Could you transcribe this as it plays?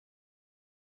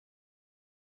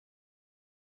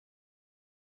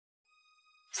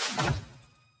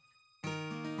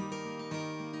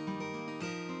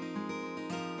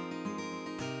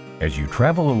As you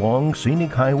travel along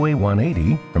Scenic Highway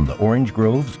 180 from the orange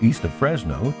groves east of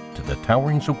Fresno to the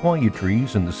towering sequoia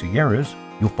trees in the Sierras,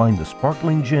 you'll find the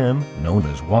sparkling gem known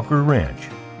as Walker Ranch.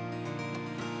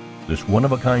 This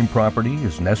one-of-a-kind property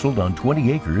is nestled on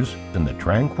 20 acres in the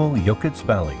tranquil Yokuts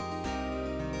Valley.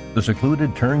 The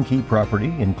secluded turnkey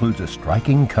property includes a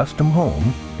striking custom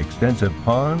home, extensive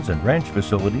ponds and ranch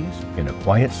facilities in a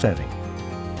quiet setting.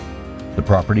 The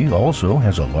property also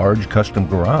has a large custom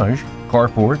garage,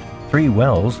 carport, 3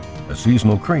 wells, a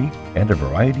seasonal creek, and a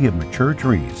variety of mature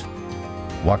trees.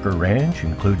 Walker Ranch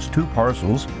includes 2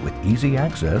 parcels with easy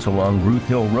access along Ruth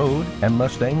Hill Road and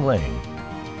Mustang Lane.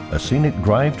 A scenic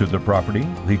drive to the property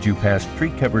leads you past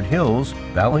tree-covered hills,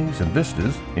 valleys, and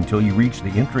vistas until you reach the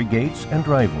entry gates and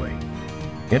driveway.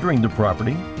 Entering the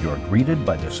property, you are greeted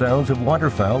by the sounds of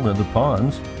waterfowl in the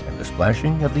ponds and the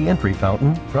splashing of the entry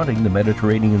fountain fronting the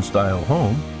Mediterranean-style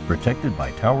home protected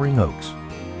by towering oaks.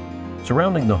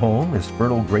 Surrounding the home is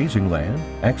fertile grazing land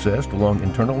accessed along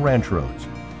internal ranch roads.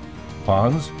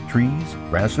 Ponds, trees,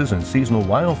 grasses, and seasonal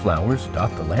wildflowers dot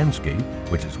the landscape,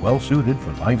 which is well suited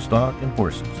for livestock and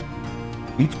horses.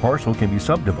 Each parcel can be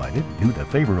subdivided due to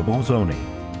favorable zoning.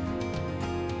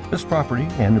 This property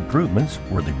and improvements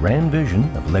were the grand vision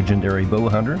of legendary bow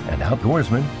hunter and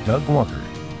outdoorsman Doug Walker.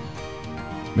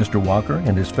 Mr. Walker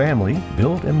and his family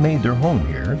built and made their home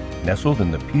here, nestled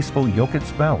in the peaceful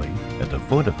Yokuts Valley at the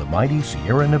foot of the mighty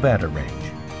Sierra Nevada range.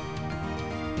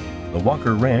 The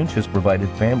Walker Ranch has provided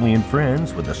family and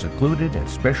friends with a secluded and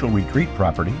special retreat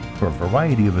property for a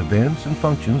variety of events and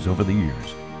functions over the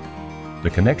years. The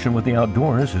connection with the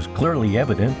outdoors is clearly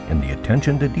evident in the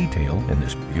attention to detail in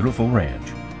this beautiful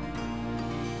ranch.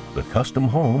 The custom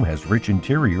home has rich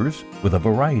interiors with a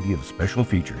variety of special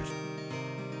features.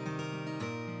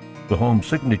 The home's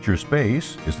signature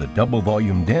space is the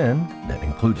double-volume den that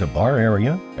includes a bar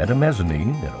area and a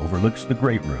mezzanine that overlooks the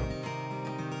great room.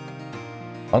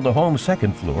 On the home's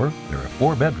second floor, there are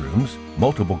 4 bedrooms,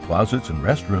 multiple closets and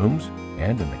restrooms,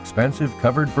 and an expansive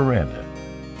covered veranda.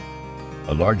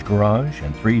 A large garage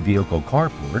and 3-vehicle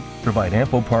carport provide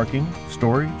ample parking,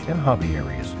 storage, and hobby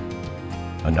areas.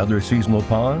 Another seasonal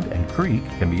pond and creek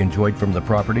can be enjoyed from the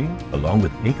property, along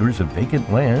with acres of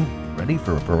vacant land ready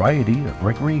for a variety of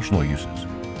recreational uses.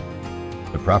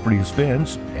 The property is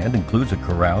fenced and includes a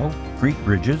corral, creek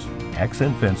bridges,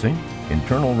 accent fencing,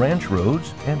 internal ranch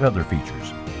roads, and other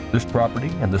features. This property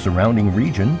and the surrounding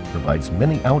region provides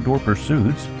many outdoor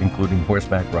pursuits, including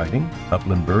horseback riding,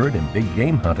 upland bird and big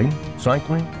game hunting,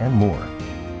 cycling, and more.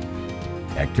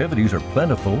 Activities are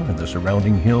plentiful in the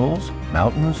surrounding hills,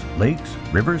 mountains, lakes,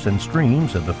 rivers, and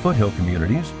streams of the foothill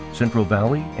communities, Central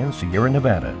Valley, and Sierra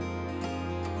Nevada.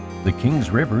 The Kings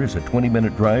River is a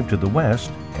 20-minute drive to the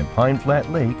west, and Pine Flat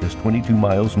Lake is 22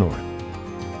 miles north.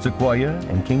 Sequoia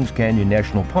and Kings Canyon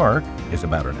National Park is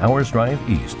about an hour's drive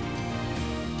east.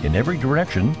 In every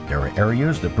direction, there are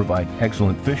areas that provide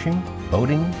excellent fishing,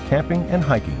 boating, camping, and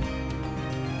hiking.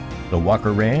 The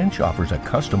Walker Ranch offers a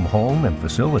custom home and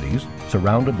facilities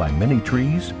surrounded by many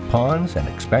trees, ponds, and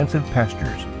expansive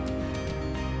pastures.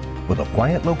 With a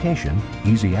quiet location,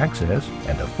 easy access,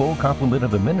 and a full complement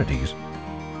of amenities,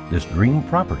 this dream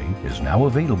property is now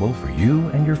available for you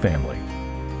and your family.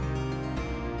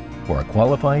 For a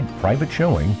qualified private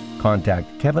showing,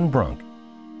 contact Kevin Brunk